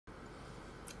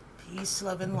Peace,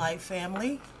 love, and life,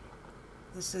 family.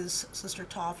 This is Sister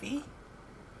Taufi,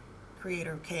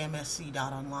 creator of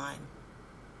KMSC.online,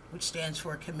 which stands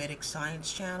for Comedic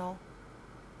Science Channel.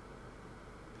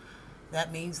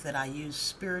 That means that I use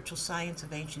spiritual science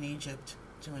of ancient Egypt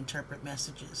to interpret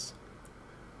messages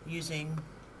using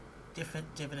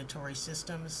different divinatory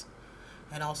systems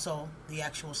and also the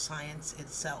actual science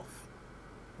itself,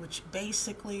 which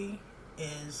basically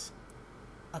is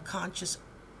a conscious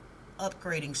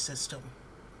upgrading system.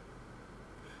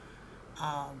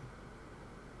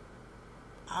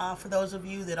 For those of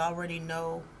you that already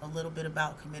know a little bit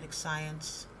about comedic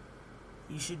science,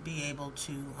 you should be able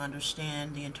to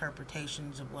understand the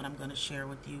interpretations of what I'm going to share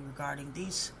with you regarding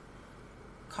these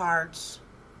cards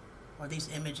or these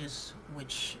images,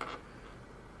 which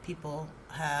people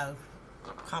have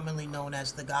commonly known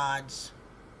as the gods.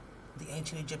 The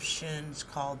ancient Egyptians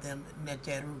called them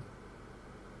Ntru,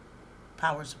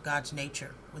 powers of God's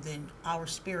nature within our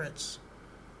spirits,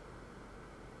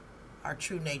 our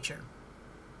true nature,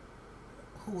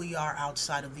 who we are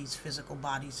outside of these physical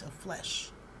bodies of flesh.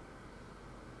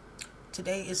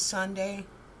 Today is Sunday,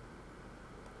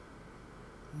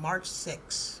 March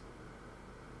 6th.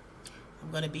 I'm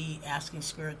going to be asking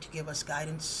Spirit to give us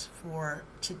guidance for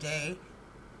today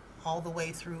all the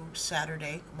way through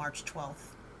Saturday, March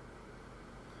 12th.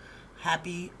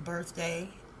 Happy birthday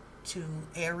to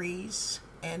Aries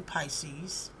and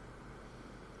Pisces.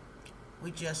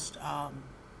 We just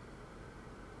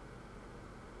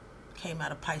came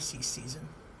out of Pisces season.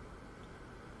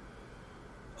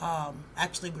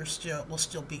 Actually, we'll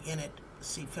still be in it.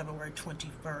 See, February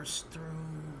 21st through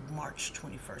March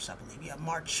 21st, I believe. Yeah,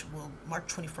 March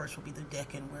 21st will be the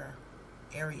decan where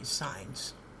Aries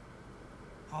signs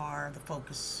are the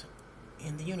focus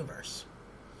in the universe,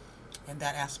 and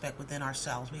that aspect within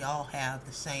ourselves. We all have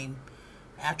the same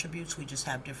attributes. We just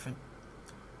have different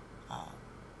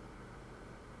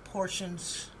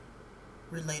portions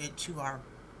related to our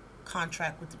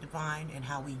contract with the divine and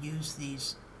how we use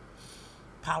these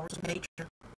powers of nature to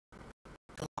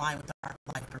align with our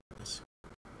life purpose.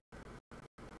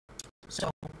 So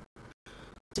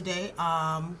today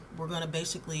we're going to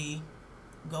basically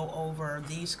go over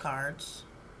these cards,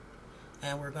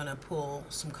 and we're going to pull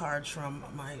some cards from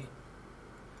my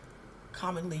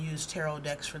commonly used tarot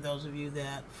decks for those of you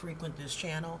that frequent this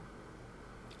channel.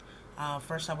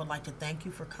 First, I would like to thank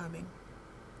you for coming.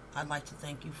 I'd like to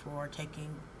thank you for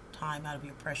taking time out of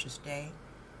your precious day,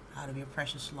 out of your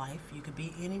precious life. You could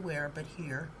be anywhere but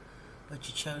here, but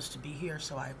you chose to be here,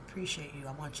 so I appreciate you.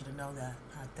 I want you to know that.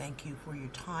 I thank you for your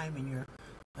time and your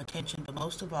attention, but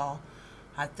most of all,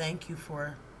 I thank you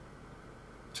for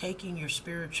taking your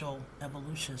spiritual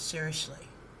evolution seriously.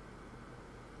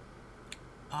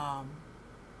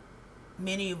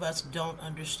 Many of us don't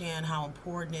understand how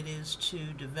important it is to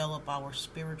develop our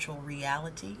spiritual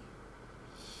reality.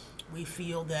 We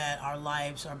feel that our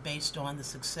lives are based on the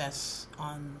success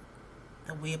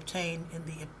that we obtain in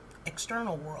the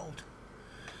external world.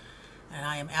 And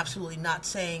I am absolutely not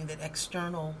saying that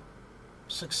external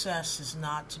success is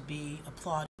not to be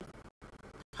applauded.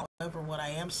 However, what I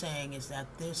am saying is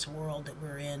that this world that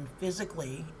we're in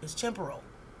physically is temporal.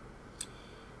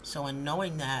 So in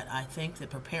knowing that, I think that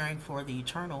preparing for the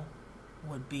eternal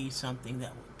would be something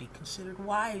that would be considered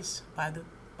wise by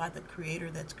the creator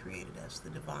that's created us,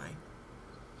 the divine.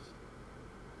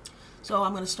 So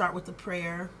I'm going to start with the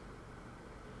prayer,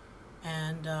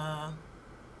 and I'm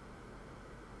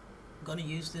going to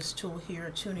use this tool here,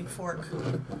 a tuning fork,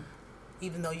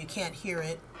 even though you can't hear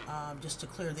it, just to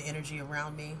clear the energy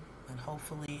around me, and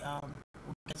hopefully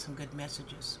we'll get some good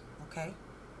messages, okay?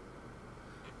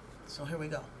 So here we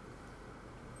go.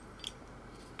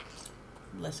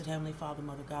 Blessed Heavenly Father,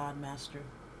 Mother God, Master,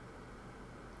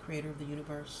 Creator of the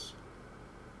universe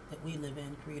that we live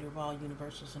in, Creator of all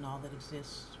universes and all that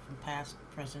exists, from past,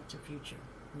 present to future,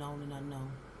 known and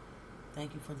unknown.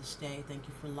 Thank you for this day. Thank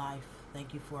you for life.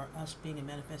 Thank you for us being a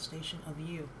manifestation of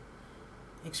you,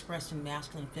 expressed in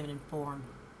masculine and feminine form,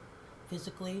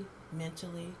 physically,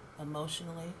 mentally,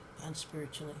 emotionally, and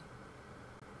spiritually.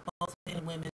 Both men and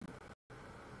women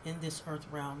in this earth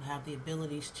realm have the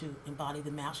abilities to embody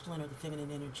the masculine or the feminine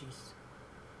energies.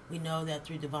 We know that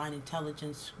through divine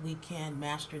intelligence, we can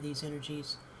master these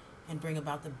energies and bring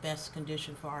about the best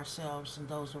condition for ourselves and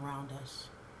those around us.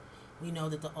 We know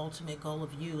that the ultimate goal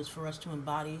of you is for us to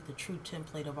embody the true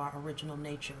template of our original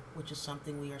nature, which is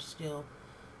something we are still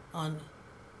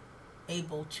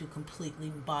unable to completely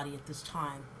embody at this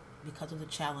time because of the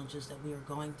challenges that we are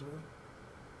going through,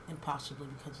 and possibly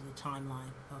because of the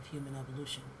timeline of human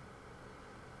evolution.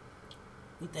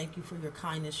 We thank you for your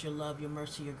kindness, your love, your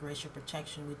mercy, your grace, your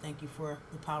protection. We thank you for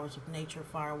the powers of nature,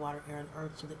 fire, water, air, and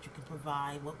earth, so that you can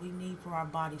provide what we need for our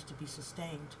bodies to be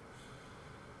sustained.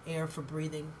 Air for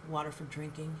breathing, water for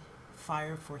drinking,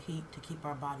 fire for heat to keep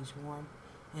our bodies warm,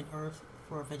 and earth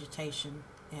for vegetation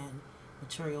and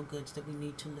material goods that we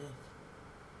need to live.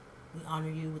 We honor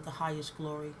you with the highest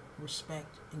glory,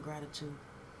 respect, and gratitude.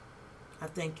 I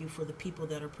thank you for the people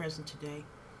that are present today.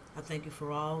 I thank you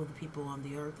for all of the people on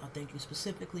the earth. I thank you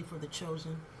specifically for the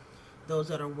chosen, those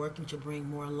that are working to bring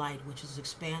more light, which is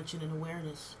expansion and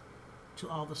awareness, to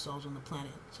all the souls on the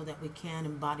planet, so that we can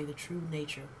embody the true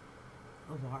nature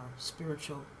of our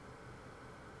spiritual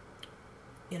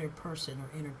inner person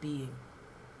or inner being,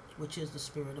 which is the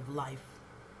spirit of life,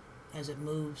 as it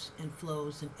moves and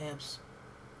flows and ebbs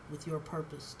with your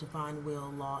purpose, divine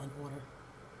will, law, and order.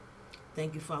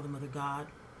 Thank you, Father, Mother God.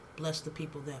 Bless the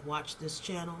people that watch this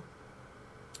channel.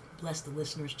 Bless the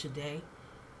listeners today.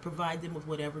 Provide them with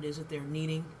whatever it is that they're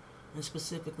needing, and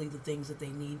specifically the things that they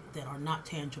need that are not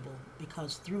tangible,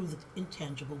 because through the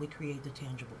intangible we create the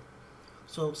tangible.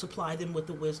 So supply them with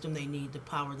the wisdom they need, the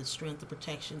power, the strength, the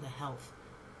protection, the health,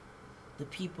 the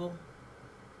people,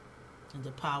 and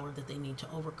the power that they need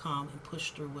to overcome and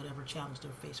push through whatever challenge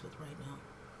they're faced with right now.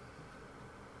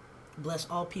 Bless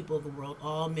all people of the world,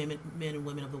 all men and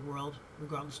women of the world,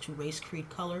 regardless to race, creed,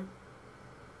 color,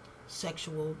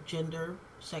 sexual, gender,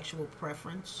 sexual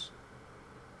preference,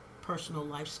 personal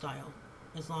lifestyle,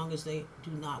 as long as they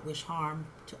do not wish harm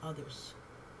to others.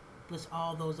 Bless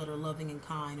all those that are loving and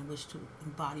kind and wish to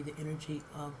embody the energy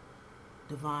of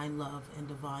divine love and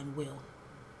divine will,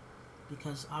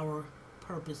 because our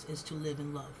purpose is to live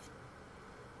in love.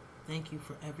 Thank you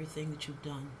for everything that you've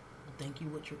done. Thank you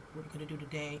what we're going to do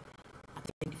today. I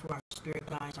thank you for our spirit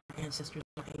guides, our ancestors,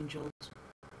 our angels,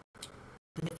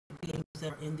 the beings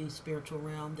that are in the spiritual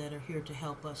realm that are here to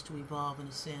help us to evolve and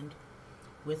ascend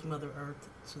with Mother Earth,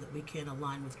 so that we can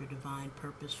align with your divine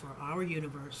purpose for our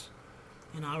universe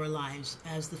and our lives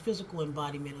as the physical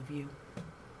embodiment of you.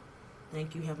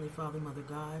 Thank you, Heavenly Father, Mother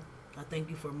God. I thank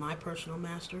you for my personal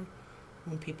master,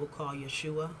 whom people call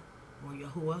Yeshua or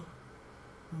Yahuwah,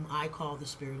 whom I call the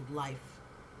Spirit of Life,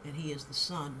 and he is the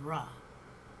Sun, Ra.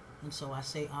 And so I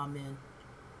say Amen,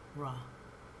 Ra.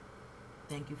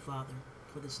 Thank you, Father,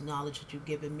 for this knowledge that you've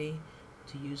given me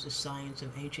to use the science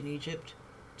of ancient Egypt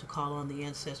to call on the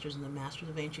ancestors and the masters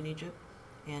of ancient Egypt,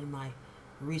 and my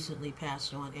recently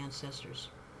passed on ancestors,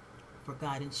 for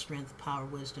guidance, strength, power,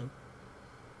 wisdom,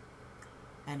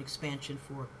 and expansion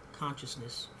for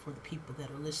consciousness for the people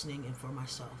that are listening and for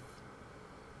myself.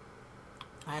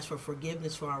 I ask for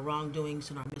forgiveness for our wrongdoings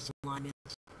and our misalignments,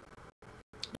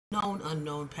 known,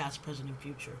 unknown, past, present, and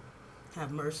future.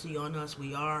 Have mercy on us.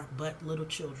 We are but little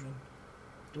children,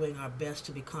 doing our best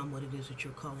to become what it is that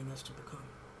you're calling us to become.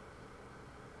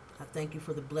 I thank you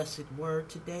for the blessed word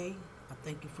today. I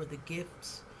thank you for the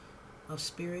gifts of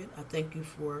spirit. I thank you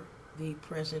for the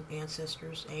present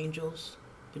ancestors, angels,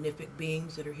 benefic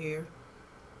beings that are here.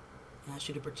 I ask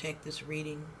you to protect this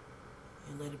reading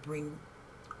and let it bring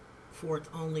forth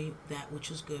only that which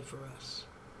is good for us,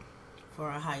 for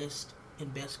our highest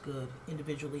and best good,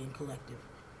 individually and collective.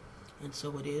 And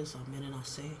so it is. Amen. And I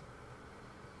say.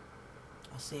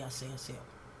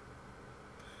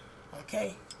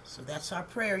 Okay, so that's our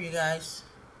prayer, you guys.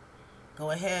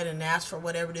 Go ahead and ask for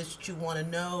whatever it is that you want to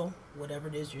know, whatever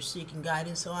it is you're seeking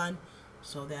guidance on,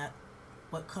 so that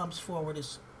what comes forward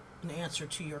is an answer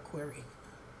to your query.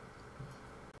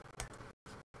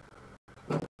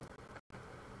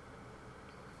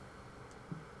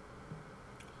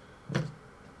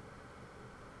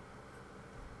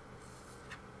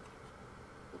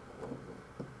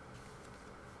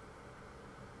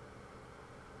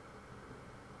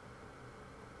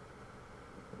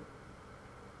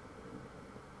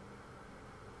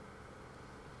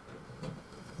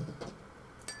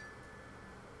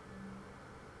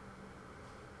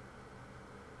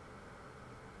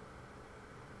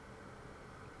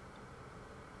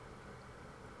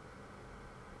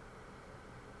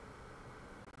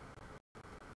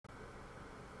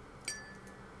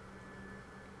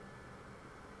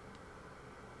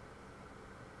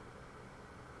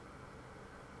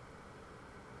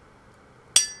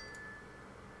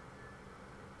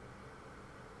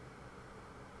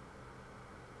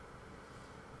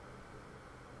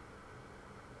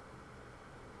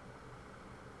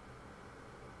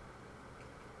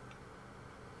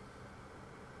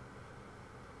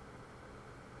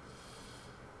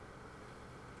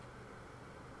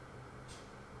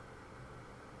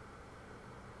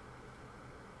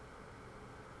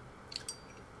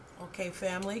 Okay,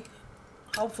 family.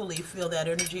 Hopefully you feel that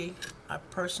energy. I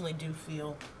personally do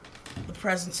feel the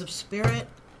presence of spirit.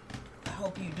 I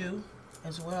hope you do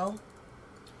as well.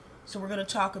 So we're going to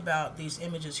talk about these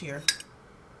images here.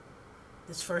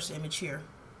 This first image here,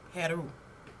 Ntru.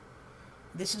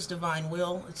 This is divine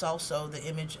will. It's also the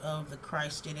image of the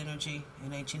krysted energy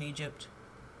in ancient Egypt.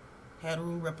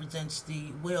 Ntru represents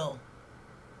the will.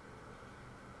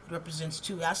 It represents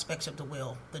two aspects of the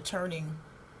will. The turning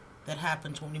that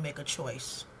happens when we make a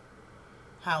choice.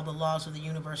 How the laws of the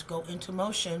universe go into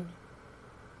motion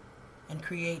and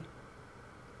create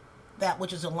that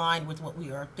which is aligned with what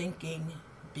we are thinking,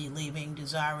 believing,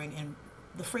 desiring, and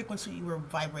the frequency we're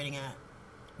vibrating at,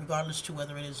 regardless to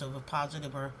whether it is of a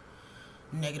positive or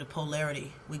negative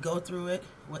polarity. We go through it.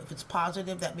 If it's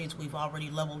positive, that means we've already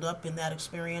leveled up in that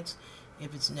experience.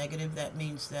 If it's negative, that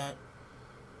means that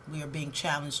we are being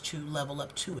challenged to level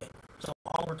up to it. So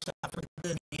all works out for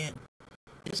good in the end.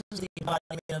 This is the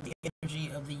embodiment of the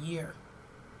energy of the year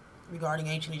regarding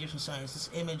ancient Egyptian science. This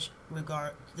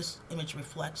image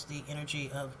reflects the energy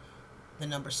of the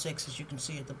number 6, as you can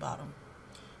see at the bottom.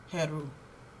 Ntru,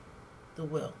 the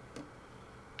will.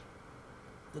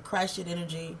 The krysted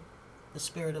energy, the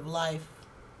spirit of life,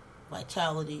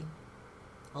 vitality,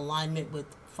 alignment with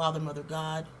Father, Mother,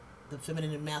 God, the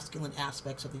feminine and masculine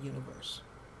aspects of the universe.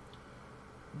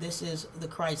 This is the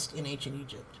Christ in ancient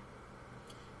Egypt.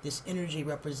 This energy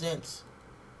represents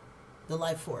the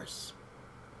life force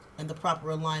and the proper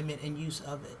alignment and use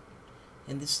of it.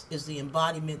 And this is the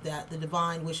embodiment that the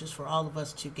divine wishes for all of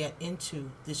us to get into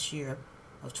this year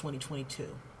of 2022.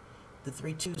 The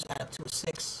 3 2s add up to a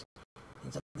 6.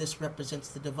 And so this represents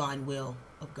the divine will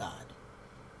of God.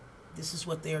 This is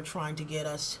what they are trying to get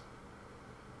us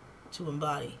to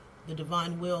embody. The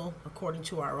divine will according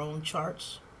to our own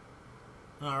charts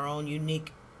and our own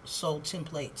unique soul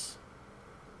templates.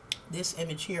 This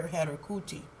image here,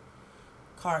 Ntru,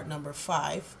 card number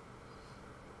 5.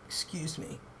 Excuse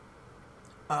me.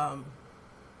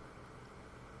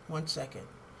 One second.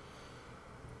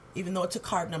 Even though it's a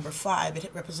card number 5,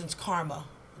 it represents karma.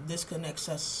 This connects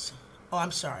us. Oh,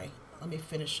 I'm sorry. Let me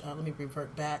finish. Let me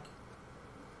revert back.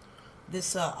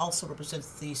 This also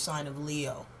represents the sign of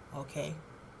Leo. Okay.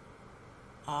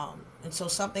 And so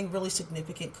something really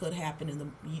significant could happen in the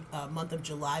month of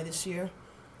July this year,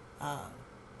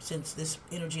 since this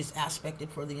energy is aspected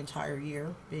for the entire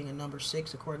year, being a number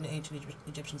 6 according to ancient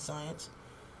Egyptian science.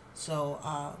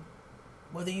 So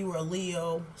whether you were a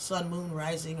Leo, sun, moon,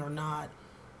 rising or not,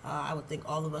 I would think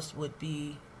all of us would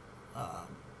be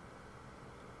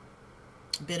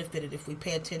benefited if we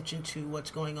pay attention to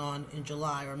what's going on in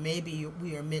July. Or maybe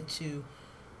we are meant to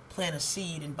plant a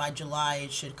seed and by July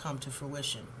it should come to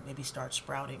fruition, maybe start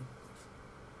sprouting.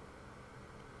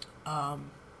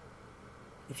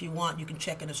 If you want, you can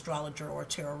check an astrologer or a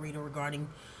tarot reader regarding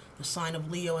the sign of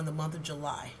Leo in the month of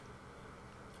July.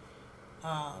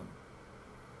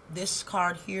 This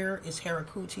card here is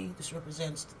Ntru. This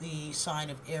represents the sign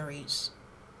of Aries,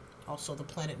 also the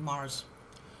planet Mars.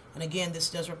 And again, this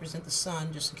does represent the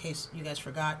sun, just in case you guys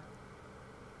forgot.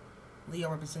 Leo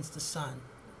represents the sun.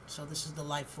 So this is the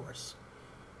life force.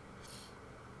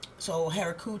 So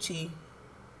Ntru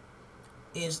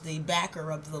is the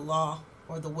backer of the law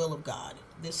or the will of God.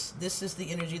 This is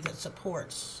the energy that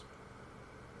supports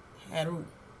Ntru.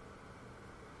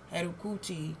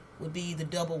 Ntru would be the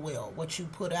double will. What you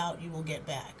put out, you will get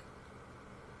back.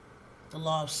 The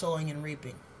law of sowing and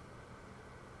reaping.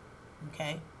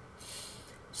 Okay?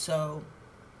 So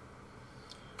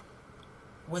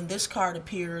when this card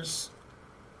appears,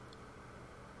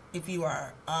 if you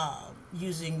are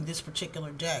using this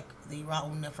particular deck, the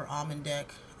Ra'u Nefer Amen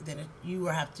deck, then you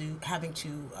are having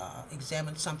to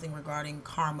examine something regarding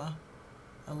karma,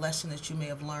 a lesson that you may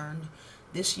have learned.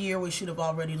 This year we should have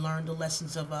already learned the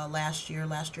lessons of last year.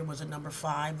 Last year was a number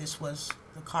 5. This was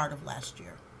the card of last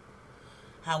year.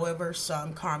 However,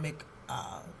 some karmic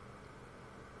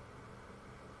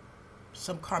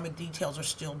details are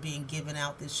still being given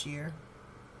out this year.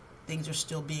 Things are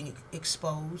still being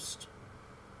exposed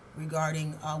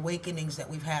regarding awakenings that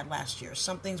we've had last year.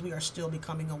 Some things we are still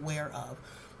becoming aware of.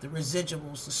 The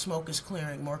residuals, the smoke is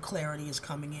clearing, more clarity is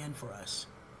coming in for us.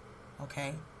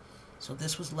 Okay? So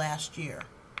this was last year.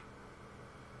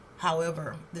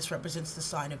 However, this represents the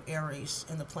sign of Aries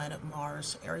and the planet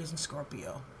Mars, Aries and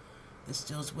Scorpio. This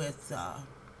deals with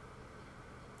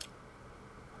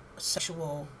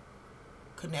sexual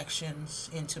connections,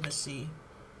 intimacy,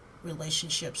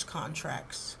 relationships,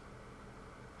 contracts,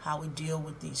 how we deal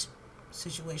with these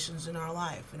situations in our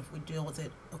life, and if we deal with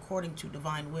it according to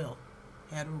divine will,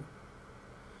 Ntru.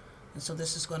 And so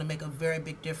this is going to make a very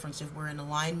big difference. If we're in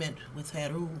alignment with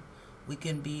Ntru, we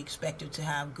can be expected to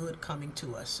have good coming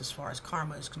to us as far as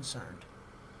karma is concerned.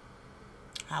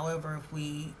 However, if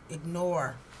we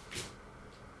ignore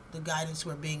the guidance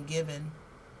we're being given,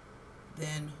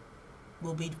 then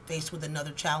we'll be faced with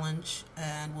another challenge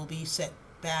and we'll be set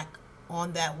back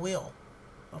on that wheel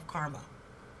of karma.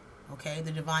 Okay,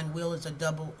 the divine will is a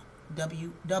W-I-L-L,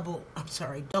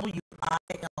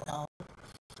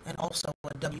 and also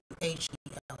a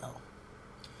W-H-E-L-L.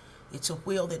 It's a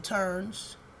wheel that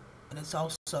turns, and it's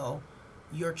also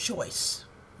your choice,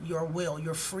 your will,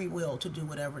 your free will to do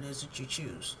whatever it is that you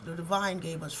choose. The divine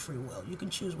gave us free will. You can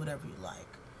choose whatever you like.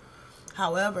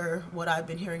 However, what I've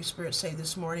been hearing Spirit say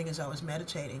this morning as I was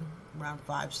meditating around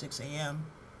 5, 6 a.m.,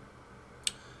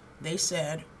 they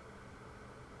said,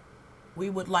 we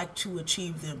would like to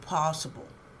achieve the impossible.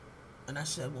 And I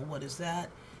said, well, what is that?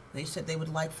 They said they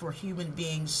would like for human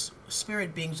beings,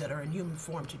 spirit beings that are in human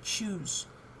form, to choose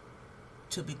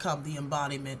to become the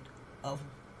embodiment of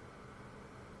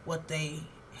what they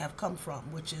have come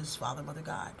from, which is Father, Mother,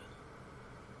 God.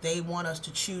 They want us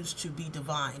to choose to be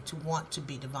divine, to want to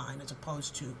be divine, as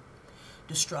opposed to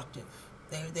destructive.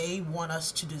 They want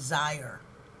us to desire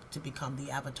to become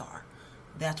the avatar.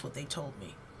 That's what they told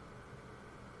me.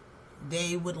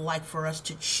 They would like for us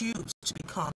to choose to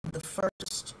become the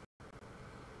first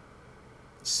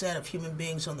set of human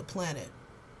beings on the planet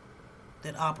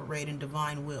that operate in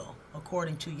divine will,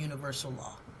 according to universal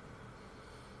law.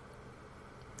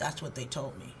 That's what they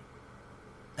told me.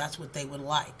 That's what they would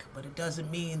like. But it doesn't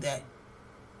mean that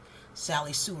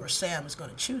Sally, Sue, or Sam is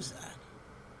going to choose that.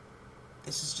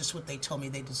 This is just what they told me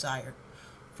they desired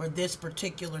for this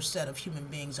particular set of human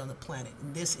beings on the planet,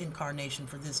 in this incarnation,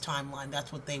 for this timeline.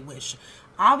 That's what they wish.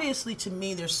 Obviously, to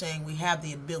me, they're saying we have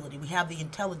the ability, we have the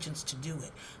intelligence to do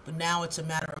it, but now it's a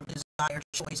matter of desire,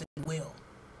 choice, and will.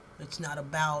 It's not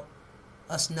about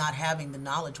us not having the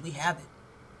knowledge. We have it.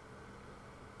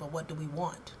 But what do we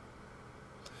want?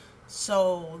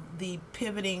 So the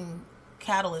pivoting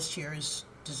catalyst here is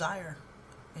desire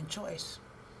and choice.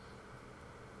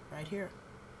 Right here.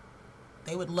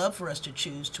 They would love for us to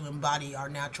choose to embody our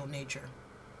natural nature.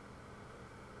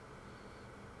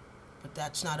 But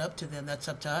that's not up to them. That's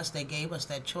up to us. They gave us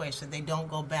that choice, and they don't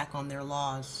go back on their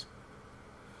laws.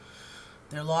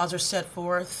 Their laws are set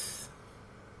forth.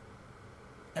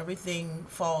 Everything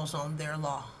falls on their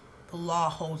law. The law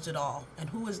holds it all.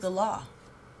 And who is the law?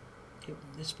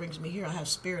 This brings me here. I have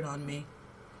Spirit on me.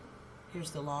 Here's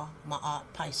the law. Ma'at,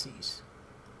 Pisces.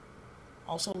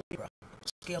 Also Libra,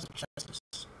 scales of justice.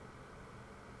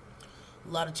 A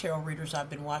lot of tarot readers I've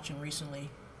been watching recently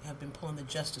have been pulling the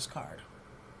justice card.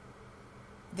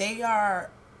 They are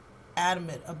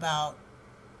adamant about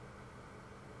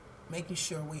making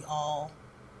sure we all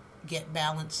get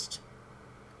balanced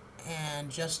and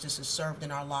justice is served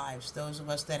in our lives. Those of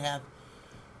us that have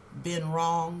been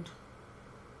wronged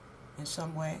in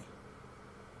some way.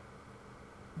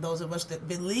 Those of us that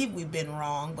believe we've been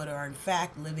wrong but are in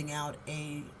fact living out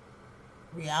a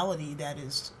reality that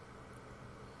is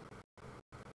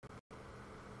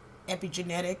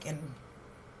epigenetic and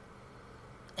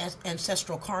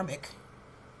ancestral karmic.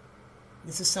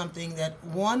 This is something that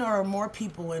one or more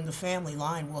people in the family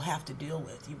line will have to deal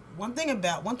with. One thing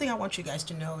I want you guys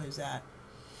to know is that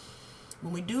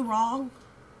when we do wrong,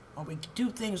 or we do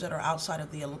things that are outside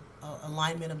of the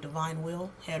alignment of divine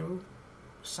will, Ntru,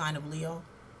 sign of Leo,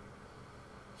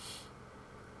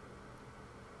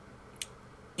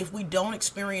 if we don't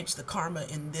experience the karma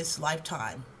in this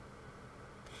lifetime,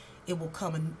 it will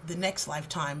come in the next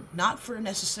lifetime, not for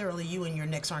necessarily you in your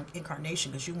next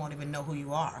incarnation, because you won't even know who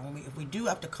you are. If we do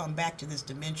have to come back to this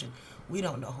dimension, we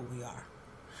don't know who we are.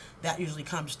 That usually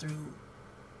comes through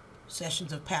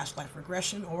sessions of past life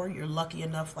regression, or you're lucky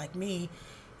enough like me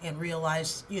and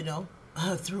realize,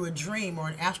 through a dream or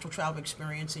an astral travel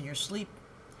experience in your sleep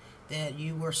that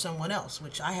you were someone else,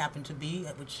 which I happen to be,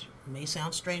 which may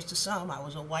sound strange to some. I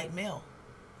was a white male.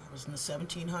 I was in the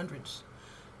 1700s.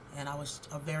 And I was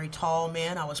a very tall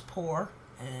man. I was poor,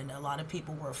 and a lot of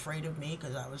people were afraid of me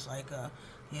because I was like a,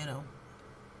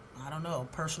 I don't know,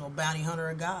 personal bounty hunter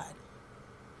of God.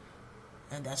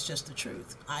 And that's just the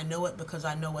truth. I know it because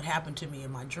I know what happened to me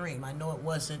in my dream. I know it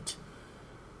wasn't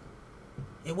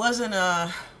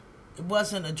a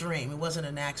dream. It wasn't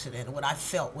an accident. What I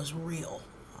felt was real,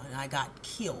 and I got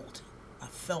killed. I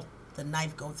felt the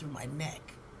knife go through my neck.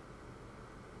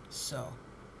 So,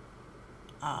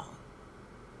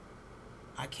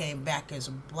 I came back as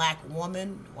a black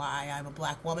woman. Why I'm a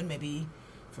black woman? Maybe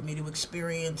for me to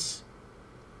experience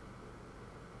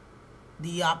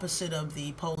the opposite of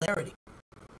the polarity.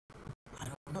 I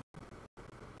don't know.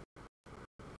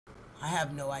 I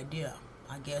have no idea.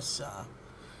 I guess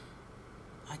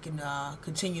I can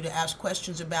continue to ask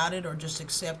questions about it or just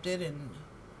accept it and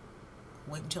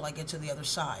Wait until I get to the other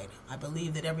side. I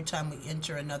believe that every time we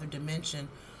enter another dimension,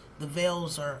 the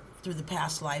veils are through the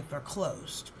past life are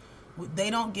closed. They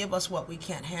don't give us what we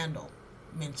can't handle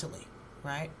mentally,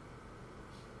 right?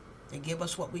 They give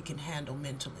us what we can handle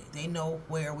mentally. They know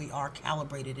where we are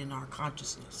calibrated in our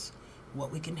consciousness,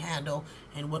 what we can handle,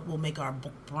 and what will make our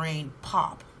brain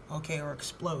pop, okay, or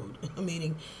explode.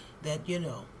 Meaning that,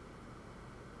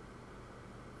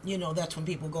 that's when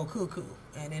people go cuckoo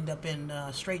and end up in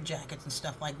straitjackets and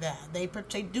stuff like that. They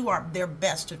do their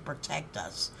best to protect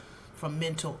us from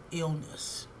mental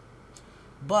illness,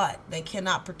 but they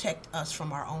cannot protect us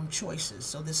from our own choices.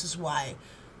 So this is why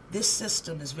this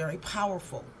system is very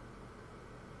powerful.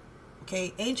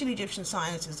 Okay, ancient Egyptian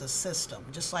science is a system,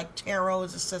 just like tarot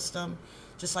is a system,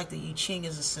 just like the I Ching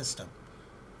is a system.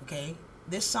 Okay,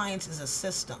 this science is a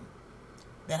system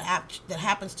that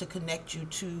happens to connect you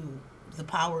to the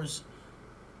powers,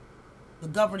 the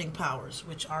governing powers,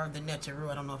 which are the Ntru.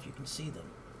 I don't know if you can see them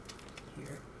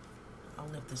here. I'll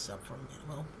lift this up for a minute.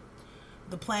 Well,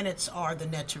 the planets are the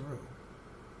Ntru.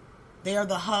 They are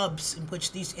the hubs in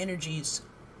which these energies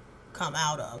come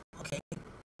out of. Okay,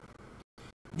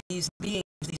 these beings,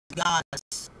 these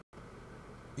gods,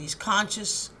 these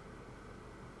conscious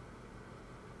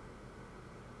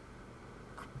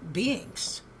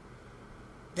beings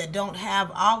that don't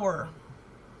have our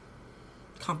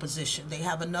composition. They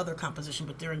have another composition,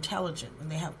 but they're intelligent and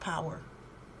they have power.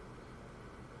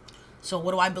 So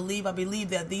what do I believe? I believe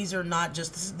that these were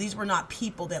not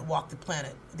people that walked the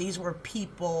planet. These were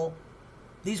people,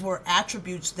 these were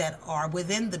attributes that are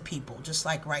within the people, just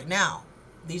like right now.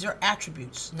 These are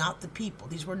attributes, not the people.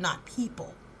 These were not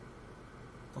people.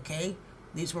 Okay?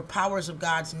 These were powers of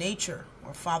God's nature,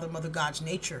 or Father, Mother God's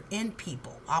nature in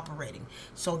people operating.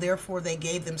 So therefore they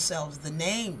gave themselves the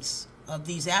names of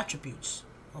these attributes.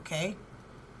 Okay?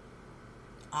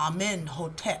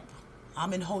 Amenhotep.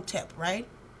 Amenhotep, right?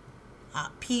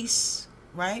 Peace,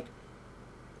 right?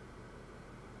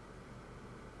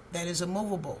 That is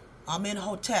immovable.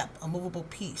 Amenhotep, a movable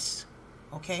peace.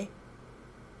 Okay?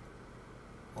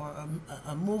 Or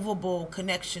a movable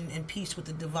connection and peace with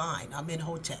the divine.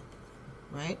 Amenhotep,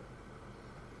 right?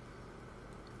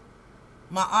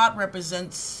 Ma'at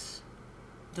represents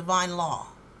divine law.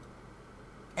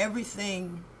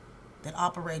 Everything that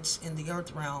operates in the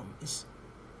earth realm is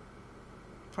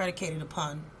predicated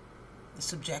upon the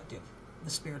subjective,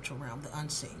 the spiritual realm, the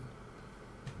unseen.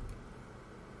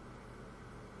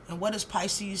 And what does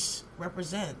Pisces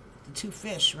represent? The two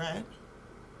fish, right?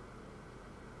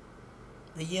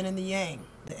 The yin and the yang,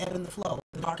 the ebb and the flow,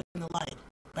 the dark and the light,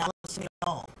 balancing it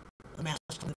all, the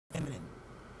masculine and the feminine.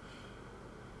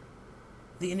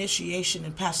 The initiation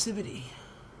and passivity.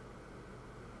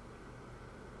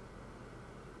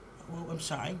 Well, I'm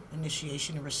sorry,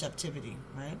 initiation and receptivity,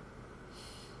 right?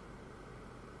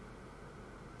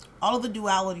 All of the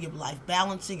duality of life,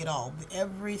 balancing it all,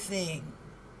 everything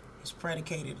is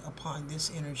predicated upon this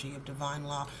energy of divine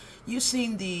law. You've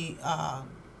seen the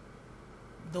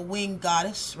winged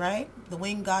goddess, right? The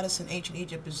winged goddess in ancient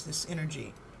Egypt is this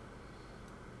energy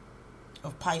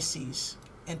of Pisces.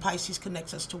 And Pisces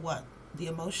connects us to what? The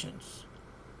emotions.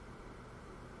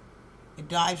 It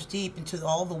dives deep into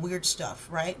all the weird stuff,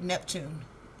 right? Neptune.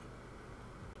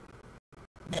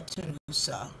 Neptune is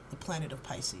the planet of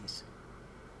Pisces.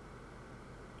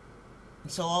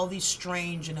 And so all these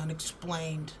strange and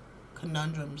unexplained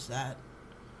conundrums that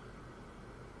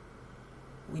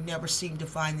we never seem to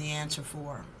find the answer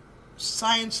for.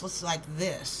 Science looks like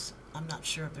this. I'm not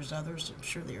sure if there's others. I'm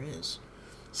sure there is.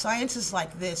 Sciences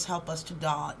like this help us to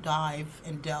dive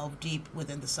and delve deep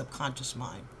within the subconscious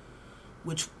mind,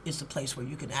 which is the place where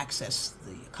you can access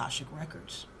the Akashic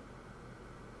records.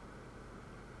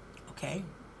 Okay?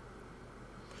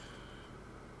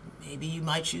 Maybe you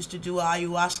might choose to do an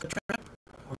ayahuasca trip,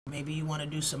 or maybe you want to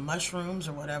do some mushrooms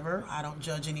or whatever. I don't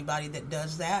judge anybody that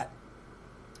does that.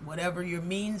 Whatever your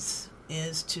means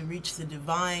is to reach the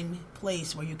divine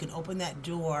place where you can open that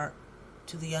door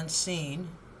to the unseen,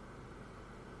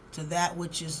 to that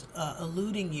which is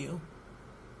eluding you.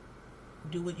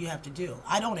 Do what you have to do.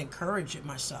 I don't encourage it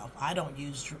myself. I don't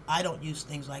use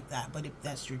things like that. But if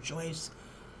that's your choice,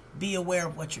 be aware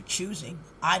of what you're choosing.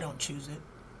 I don't choose it.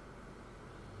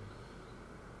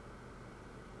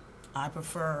 I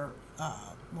prefer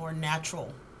more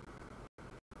natural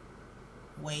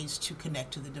ways to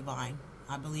connect to the divine.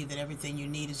 I believe that everything you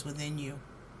need is within you.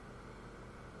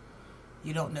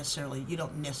 You don't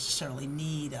necessarily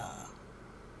need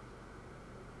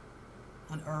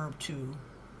an herb to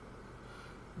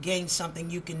gain something.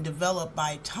 You can develop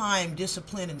by time,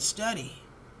 discipline, and study,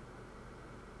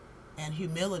 and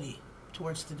humility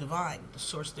towards the divine, the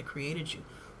source that created you.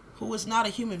 who is not a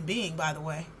human being, by the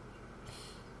way.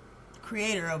 The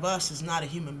creator of us is not a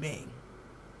human being.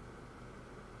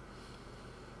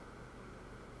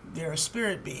 They're a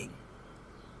spirit being.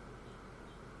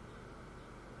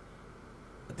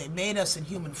 But they made us in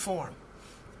human form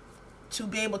to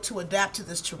be able to adapt to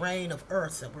this terrain of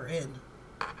earth that we're in.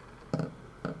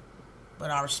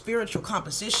 But our spiritual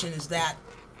composition is that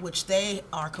which they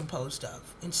are composed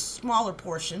of in smaller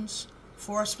portions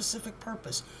for a specific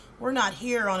purpose. We're not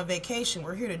here on a vacation.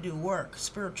 We're here to do work,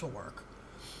 spiritual work.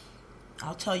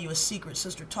 I'll tell you a secret.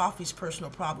 Sister Taufi's personal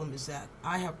problem is that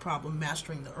I have problem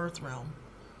mastering the earth realm.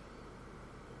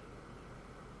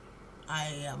 I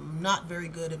am not very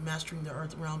good at mastering the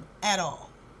earth realm at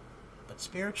all. But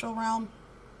spiritual realm,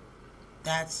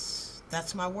 that's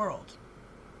my world.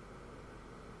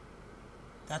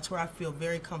 That's where I feel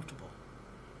very comfortable.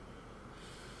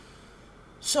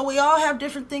 So we all have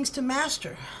different things to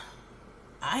master.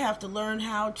 I have to learn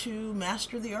how to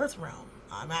master the earth realm.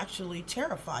 I'm actually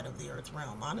terrified of the earth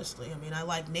realm, honestly. I mean, I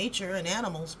like nature and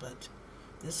animals, but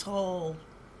this whole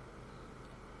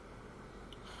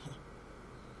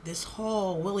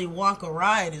Willy Wonka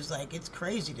ride is like, it's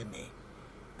crazy to me.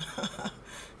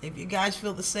 If you guys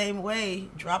feel the same way,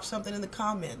 drop something in the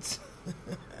comments.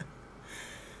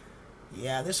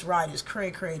 Yeah, this ride is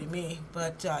cray-cray to me.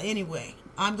 But anyway,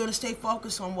 I'm going to stay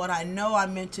focused on what I know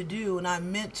I'm meant to do, and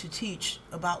I'm meant to teach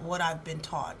about what I've been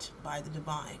taught by the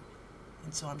divine.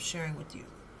 And so I'm sharing with you.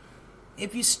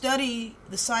 If you study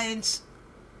the science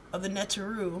of the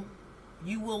Ntru,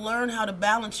 you will learn how to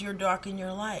balance your dark and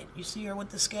your light. You see her with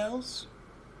the scales?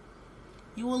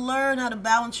 You will learn how to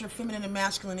balance your feminine and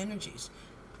masculine energies.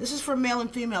 This is for male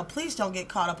and female. Please don't get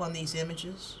caught up on these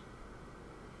images.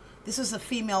 This is a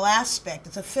female aspect.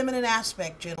 It's a feminine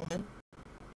aspect, gentlemen.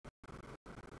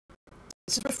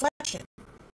 It's a reflection.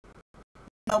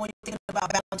 You know, when you're thinking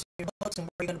about balancing your books and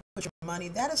where you're going to put your money,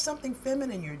 that is something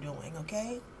feminine you're doing,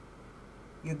 okay?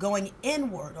 You're going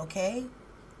inward, okay?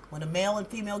 When a male and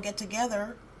female get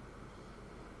together,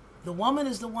 the woman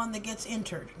is the one that gets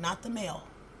entered, not the male.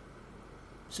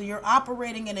 So you're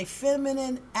operating in a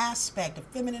feminine aspect, a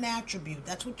feminine attribute.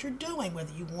 That's what you're doing,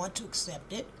 whether you want to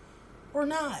accept it or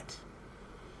not.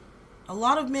 A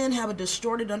lot of men have a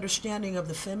distorted understanding of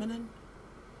the feminine.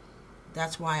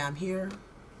 That's why I'm here,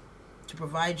 to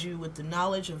provide you with the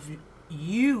knowledge of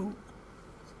you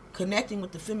connecting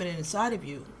with the feminine inside of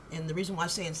you. And the reason why I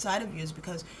say inside of you is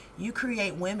because you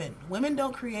create women. Women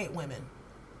don't create women.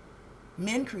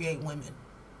 Men create women.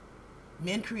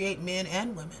 Men create men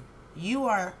and women. You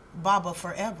are Baba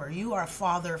forever. You are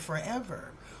father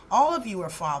forever. All of you are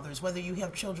fathers, whether you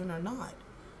have children or not,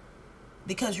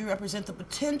 because you represent the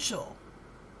potential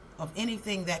of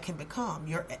anything that can become.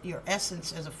 Your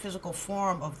essence as a physical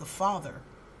form of the Father.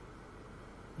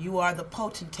 You are the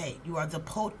potentate. You are the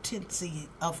potency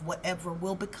of whatever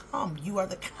will become. You are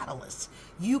the catalyst.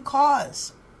 You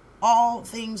cause all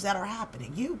things that are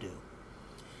happening. You do.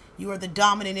 You are the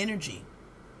dominant energy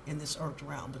in this earth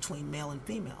realm between male and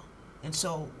female. And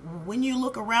so when you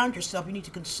look around yourself, you need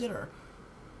to consider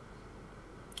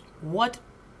what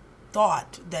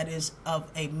thought that is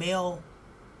of a male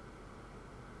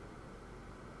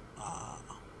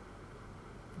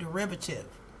derivative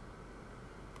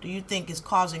do you think is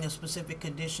causing a specific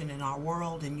condition in our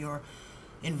world, in your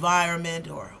environment,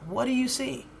 or what do you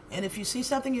see? And if you see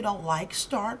something you don't like,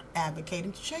 start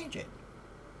advocating to change it.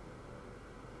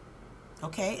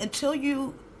 Okay? Until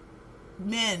you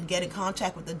men get in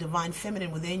contact with the divine feminine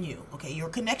within you. Okay? Your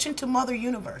connection to Mother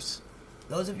Universe.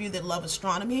 Those of you that love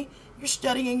astronomy, you're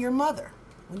studying your mother.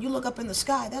 When you look up in the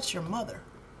sky, that's your mother.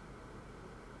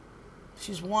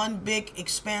 She's one big,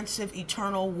 expansive,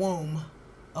 eternal womb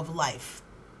of life.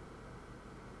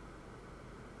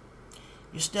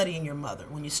 You're studying your mother.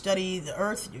 When you study the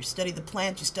earth, you study the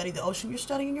plants, you study the ocean, you're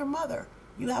studying your mother.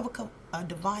 You have a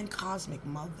divine cosmic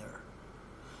mother.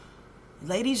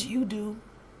 Ladies, you do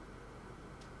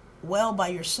well by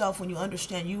yourself when you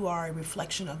understand you are a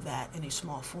reflection of that in a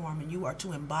small form, and you are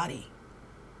to embody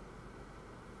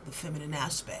the feminine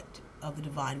aspect of the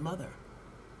divine mother.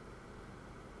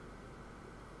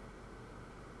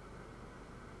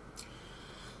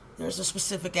 There's a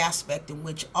specific aspect in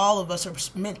which all of us are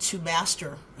meant to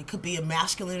master. It could be a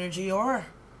masculine energy or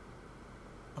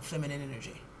a feminine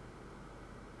energy.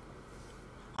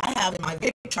 I have in my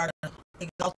big chart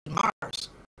exalted Mars,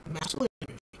 masculine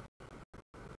energy.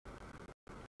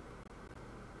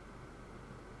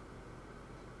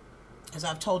 As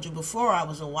I've told you before, I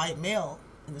was a white male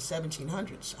in the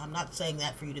 1700s. I'm not saying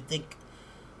that for you to think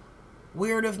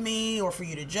weird of me, or for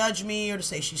you to judge me, or to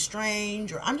say she's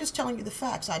strange, or I'm just telling you the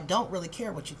facts. I don't really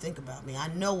care what you think about me. I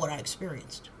know what I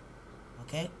experienced.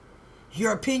 Okay?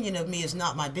 Your opinion of me is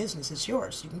not my business. It's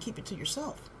yours. You can keep it to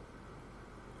yourself.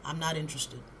 I'm not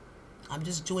interested. I'm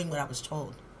just doing what I was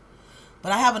told.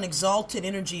 But I have an exalted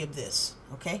energy of this,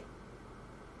 okay?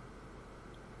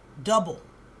 Double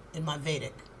in my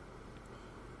Vedic.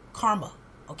 Karma,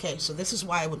 okay? So this is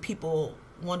why when people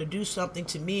want to do something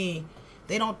to me,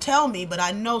 they don't tell me, but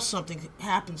I know something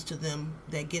happens to them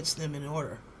that gets them in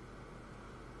order.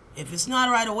 If it's not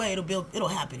right away, it'll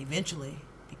happen eventually,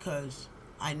 because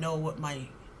I know what my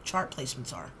chart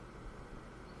placements are.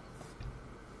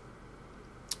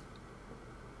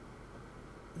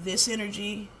 This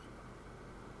energy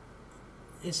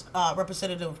is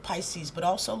representative of Pisces, but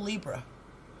also Libra.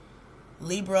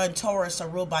 Libra and Taurus are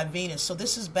ruled by Venus. So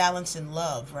this is balance in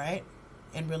love, right?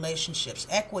 In relationships.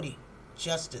 Equity.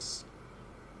 Justice.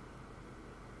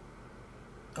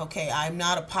 Okay, I'm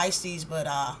not a Pisces, but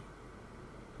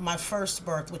my first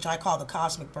birth, which I call the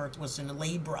cosmic birth, was in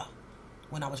Libra.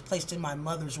 When I was placed in my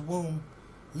mother's womb,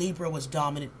 Libra was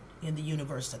dominant in the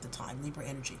universe at the time. Libra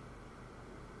energy.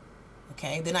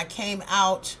 Okay, then I came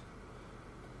out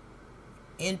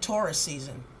in Taurus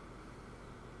season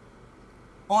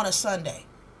on a Sunday.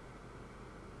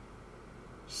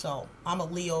 So I'm a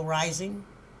Leo rising,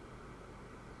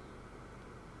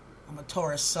 I'm a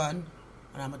Taurus sun,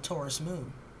 and I'm a Taurus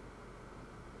moon.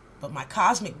 But my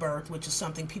cosmic birth, which is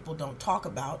something people don't talk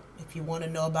about, if you want to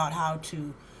know about how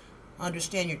to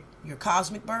understand your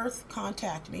cosmic birth,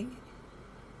 contact me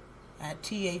at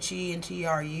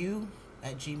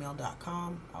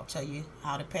THENTRU@gmail.com. I'll tell you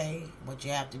how to pay, what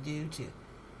you have to do to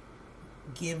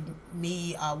give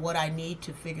me what I need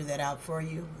to figure that out for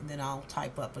you. And then I'll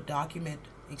type up a document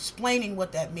explaining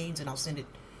what that means, and I'll send it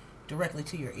directly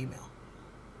to your email.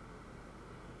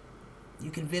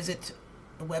 You can visit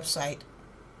the website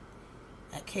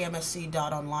at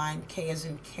kmsc.online, K as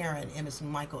in Karen, M as in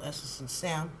Michael, S as in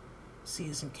Sam, C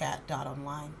as in cat,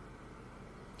 .online.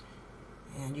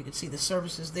 And you can see the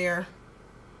services there.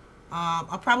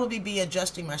 I'll probably be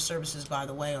adjusting my services, by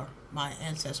the way, or my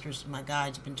ancestors, my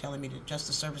guides have been telling me to adjust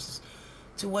the services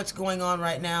to what's going on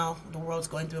right now. The world's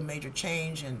going through a major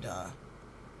change, and I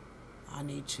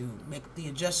need to make the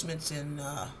adjustments in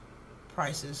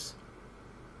prices,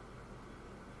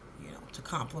 to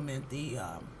complement the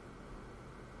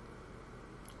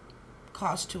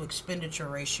cost to expenditure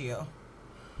ratio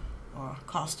or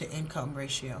cost to income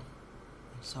ratio.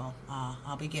 So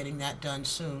I'll be getting that done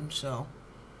soon. So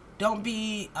don't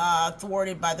be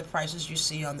thwarted by the prices you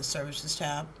see on the services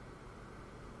tab.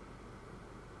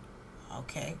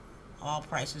 Okay, all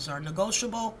prices are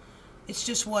negotiable. It's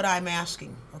just what I'm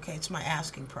asking. Okay, it's my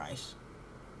asking price.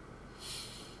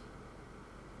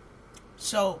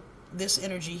 So this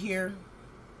energy here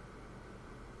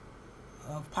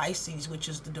of Pisces, which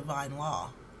is the divine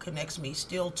law, connects me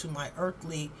still to my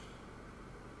earthly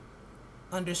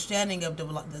understanding of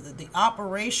the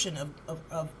operation of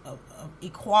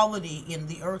equality in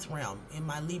the earth realm, in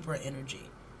my Libra energy,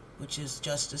 which is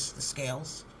justice, the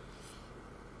scales.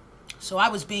 So I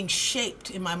was being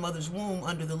shaped in my mother's womb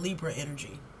under the Libra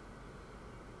energy.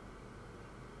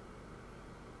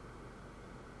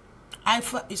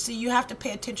 You see, you have to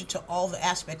pay attention to all the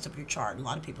aspects of your chart. A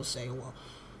lot of people say, well,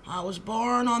 I was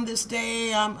born on this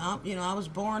day. I was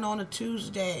born on a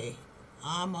Tuesday.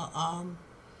 What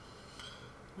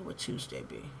would Tuesday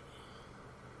be?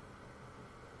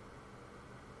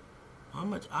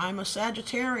 I'm a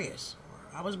Sagittarius. Or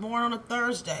I was born on a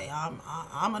Thursday.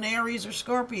 I'm an Aries or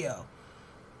Scorpio.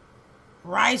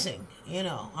 Rising,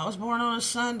 I was born on a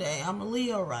Sunday. I'm a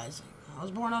Leo rising. I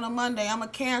was born on a Monday. I'm a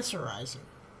Cancer rising.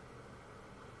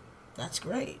 That's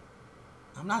great.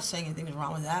 I'm not saying anything's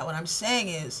wrong with that. What I'm saying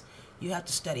is you have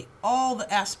to study all the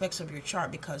aspects of your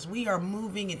chart, because we are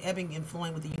moving and ebbing and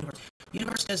flowing with the universe. The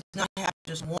universe does not have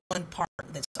just one part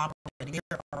that's operating.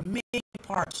 There are many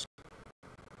parts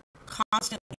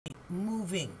constantly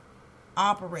moving,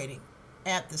 operating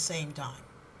at the same time.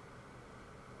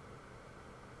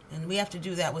 And we have to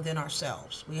do that within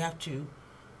ourselves. We have to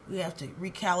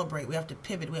recalibrate. We have to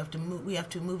pivot. We have to move. We have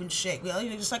to move and shake.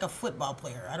 Just like a football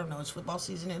player. I don't know. It's football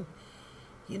season in.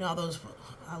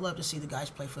 I love to see the guys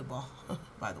play football.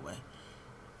 By the way,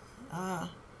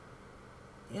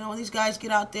 when these guys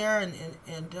get out there and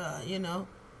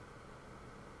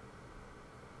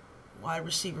wide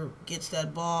receiver gets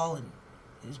that ball and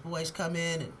his boys come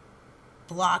in and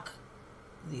block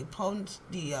the opponents,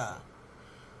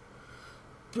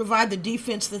 provide the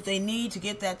defense that they need to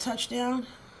get that touchdown.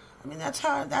 I mean, that's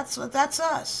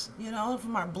us.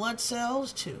 From our blood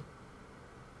cells to,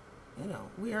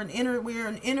 we are an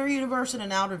inner universe and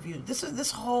an outer view.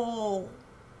 This whole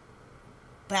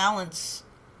balance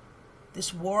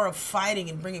This war of fighting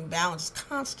and bringing balance is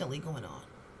constantly going on.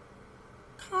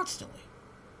 Constantly.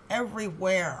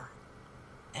 Everywhere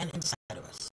and inside of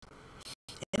us.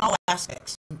 In all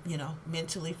aspects,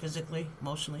 mentally, physically,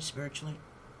 emotionally, spiritually,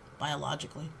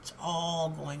 biologically. It's all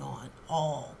going on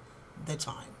all the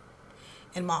time.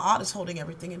 And Ma'at is holding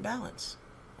everything in balance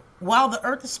while the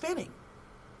earth is spinning.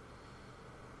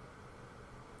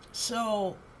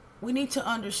 So we need to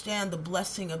understand the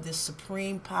blessing of this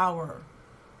supreme power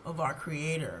of our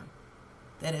Creator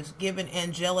that has given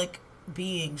angelic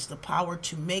beings the power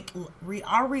to make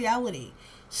our reality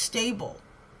stable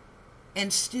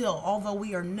and still. Although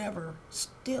we are never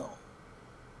still,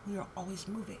 we are always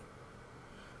moving.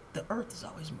 The earth is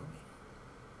always moving.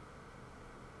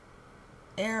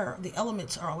 Air, the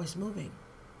elements are always moving.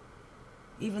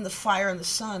 Even the fire and the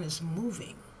sun is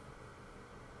moving.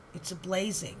 It's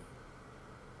blazing.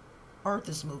 Earth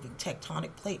is moving.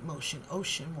 Tectonic plate motion,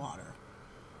 ocean, water.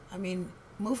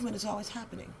 Movement is always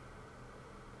happening.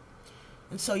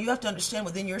 And so you have to understand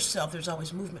within yourself there's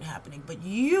always movement happening. But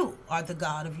you are the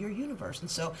God of your universe. And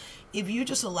so if you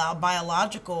just allow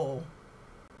biological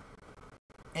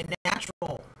and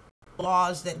natural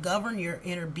laws that govern your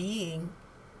inner being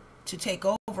to take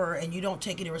over, and you don't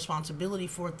take any responsibility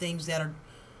for things that are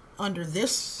under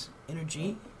this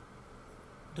energy,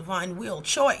 divine will,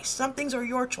 choice. Some things are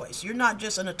your choice. You're not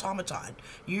just an automaton.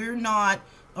 You're not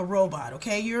a robot,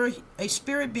 okay? You're a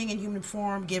spirit being in human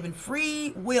form, given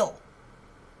free will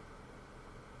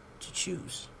to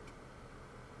choose,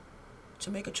 to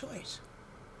make a choice.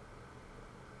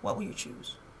 What will you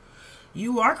choose?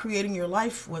 You are creating your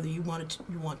life, whether you want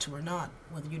to or not,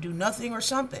 whether you do nothing or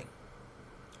something.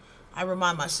 I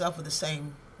remind myself of the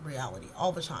same reality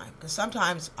all the time, because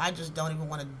sometimes I just don't even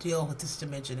want to deal with this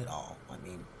dimension at all.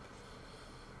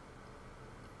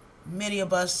 Many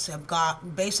of us have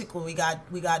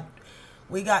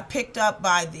we got picked up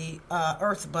by the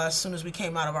earth bus as soon as we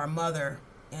came out of our mother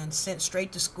and sent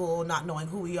straight to school, not knowing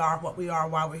who we are, what we are,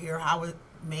 why we're here, how we're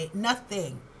made,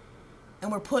 nothing.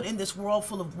 And we're put in this world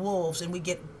full of wolves, and we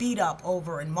get beat up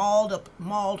over and mauled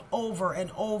over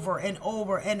and over and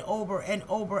over and over and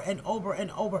over and over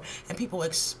and over. And people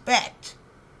expect,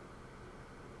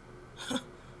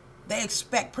 they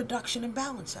expect production and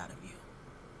balance out of you.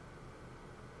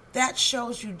 That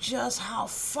shows you just how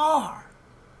far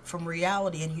from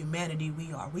reality and humanity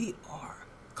we are. We are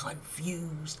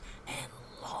confused and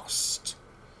lost.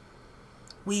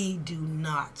 We do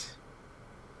not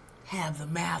have the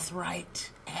math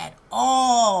right at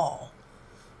all.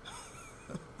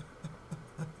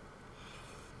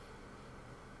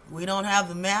 We don't have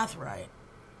the math right.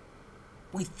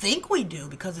 We think we do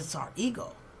because it's our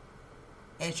ego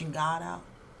edging God out,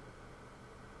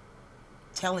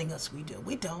 telling us we do.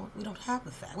 We don't. We don't have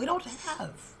the fact. We don't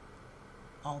have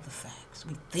all the facts.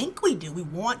 We think we do. We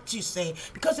want to say,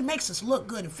 because it makes us look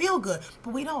good and feel good,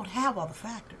 but we don't have all the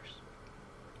factors.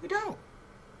 We don't.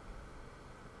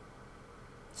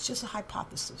 It's just a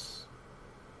hypothesis.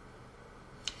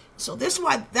 So that's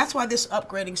why this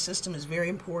upgrading system is very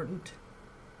important.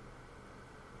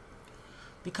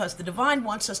 Because the divine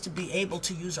wants us to be able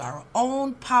to use our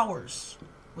own powers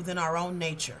within our own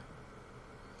nature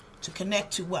to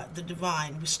connect to what? The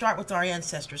divine. We start with our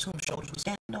ancestors, whom shoulders we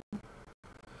stand on.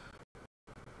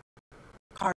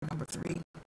 Card number 3.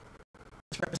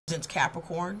 This represents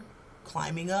Capricorn,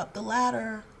 climbing up the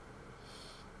ladder.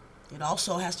 It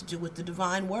also has to do with the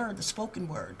divine word, the spoken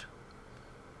word.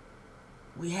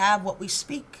 We have what we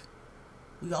speak.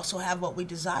 We also have what we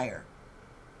desire.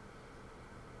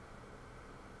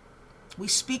 We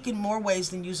speak in more ways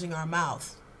than using our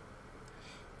mouth.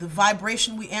 The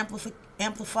vibration we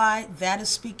amplify, that is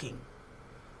speaking.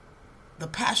 The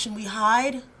passion we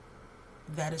hide,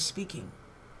 that is speaking.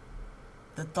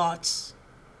 The thoughts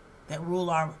that rule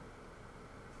our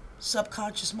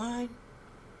subconscious mind,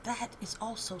 that is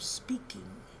also speaking.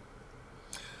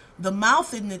 The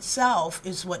mouth in itself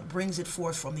is what brings it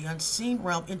forth from the unseen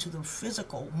realm into the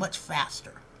physical much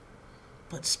faster.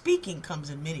 But speaking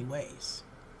comes in many ways.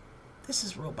 This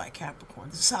is ruled by Capricorn.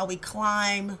 This is how we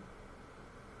climb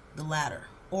the ladder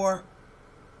or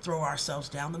throw ourselves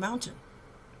down the mountain.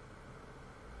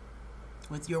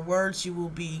 With your words, you will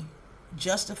be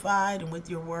justified, and with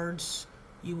your words,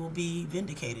 you will be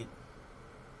vindicated.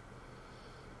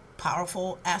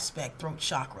 Powerful aspect, throat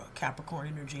chakra, Capricorn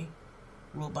energy,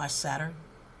 ruled by Saturn.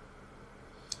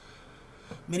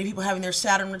 Many people having their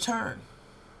Saturn return.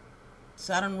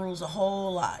 Saturn rules a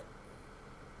whole lot.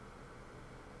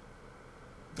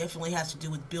 Definitely has to do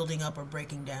with building up or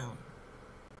breaking down.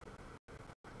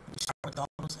 We start with all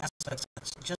those aspects I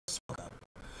just spoke of.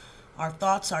 Our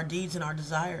thoughts, our deeds, and our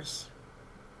desires.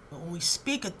 But when we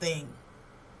speak a thing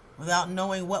without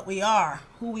knowing what we are,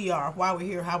 who we are, why we're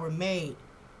here, how we're made,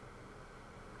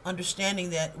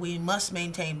 understanding that we must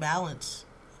maintain balance,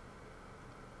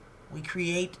 we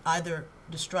create either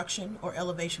destruction or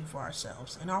elevation for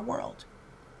ourselves and our world.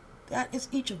 That is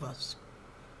each of us.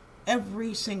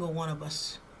 Every single one of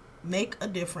us make a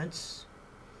difference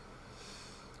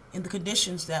in the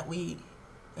conditions that we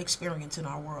experience in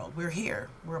our world. We're here.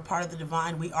 We're a part of the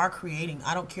divine. We are creating.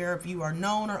 I don't care if you are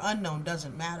known or unknown,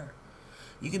 doesn't matter.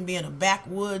 You can be in a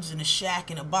backwoods, in a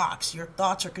shack, in a box. Your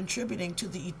thoughts are contributing to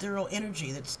the ethereal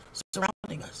energy that's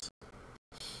surrounding us.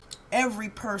 Every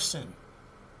person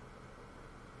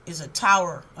is a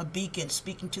tower, a beacon,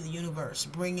 speaking to the universe,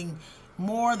 bringing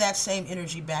more of that same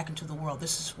energy back into the world.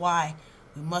 This is why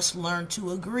we must learn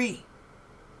to agree.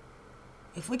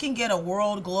 If we can get a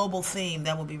world global theme,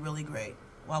 that would be really great.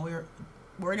 While we're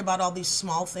worried about all these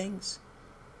small things,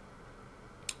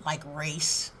 like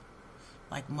race,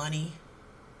 like money,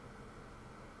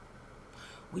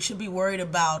 we should be worried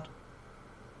about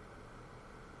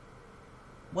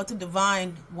what the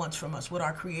divine wants from us, what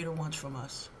our Creator wants from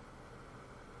us.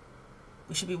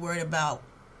 We should be worried about,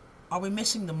 are we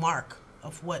missing the mark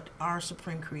of what our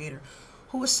Supreme Creator,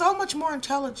 who is so much more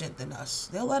intelligent than us,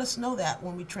 they'll let us know that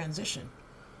when we transition.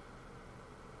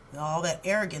 All that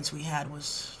arrogance we had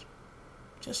was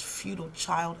just futile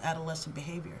child adolescent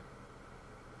behavior.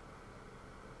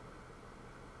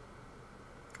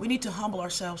 We need to humble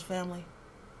ourselves, family.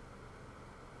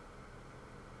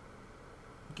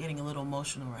 I'm getting a little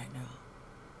emotional right now.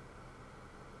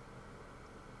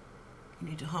 We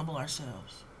need to humble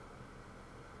ourselves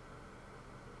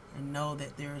and know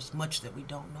that there is much that we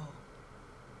don't know.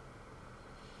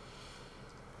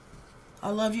 I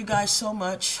love you guys so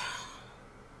much.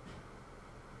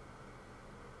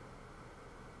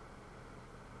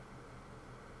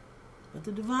 But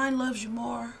the divine loves you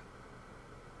more.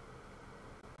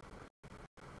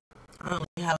 I only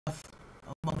have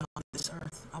a moment on this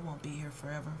earth. I won't be here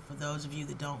forever. For those of you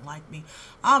that don't like me,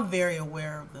 I'm very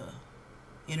aware of the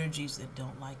energies that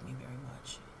don't like me very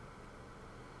much.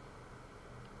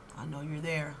 I know you're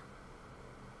there.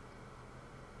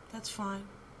 That's fine.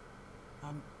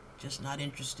 I'm just not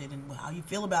interested in how you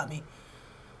feel about me.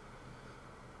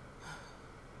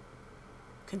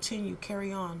 Continue,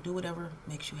 carry on, do whatever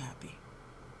makes you happy.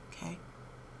 Okay?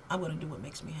 I'm going to do what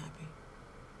makes me happy.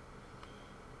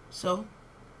 So,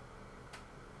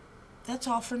 that's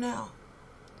all for now.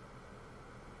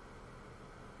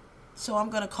 So I'm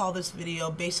going to call this video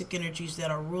Basic Energies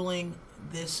that are ruling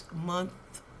this month,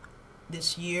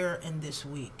 this year, and this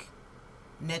week.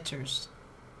 Netters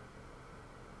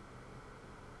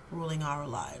ruling our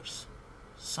lives.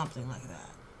 Something like that.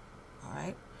 All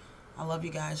right? I love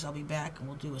you guys. I'll be back and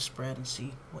we'll do a spread and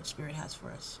see what Spirit has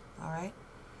for us. All right?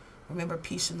 Remember,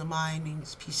 peace in the mind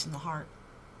means peace in the heart.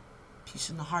 Peace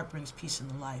in the heart brings peace in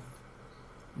the life.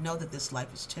 Know that this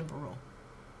life is temporal.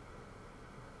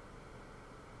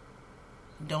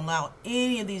 Don't allow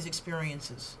any of these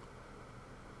experiences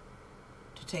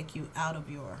to take you out of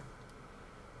your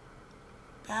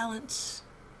balance.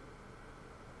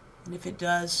 And if it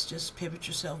does, just pivot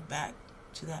yourself back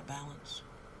to that balance.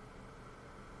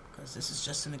 Because this is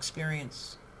just an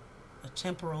experience, a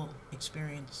temporal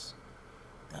experience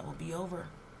that will be over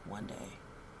one day.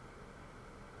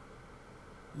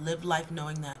 Live life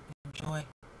knowing that. Enjoy.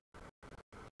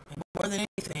 And more than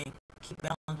anything, keep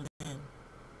balance within.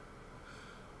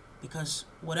 Because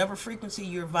whatever frequency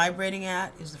you're vibrating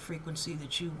at is the frequency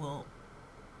that you will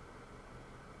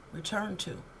return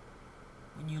to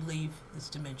when you leave this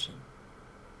dimension.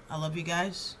 I love you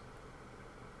guys.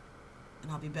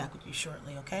 And I'll be back with you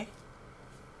shortly, okay?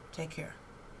 Take care.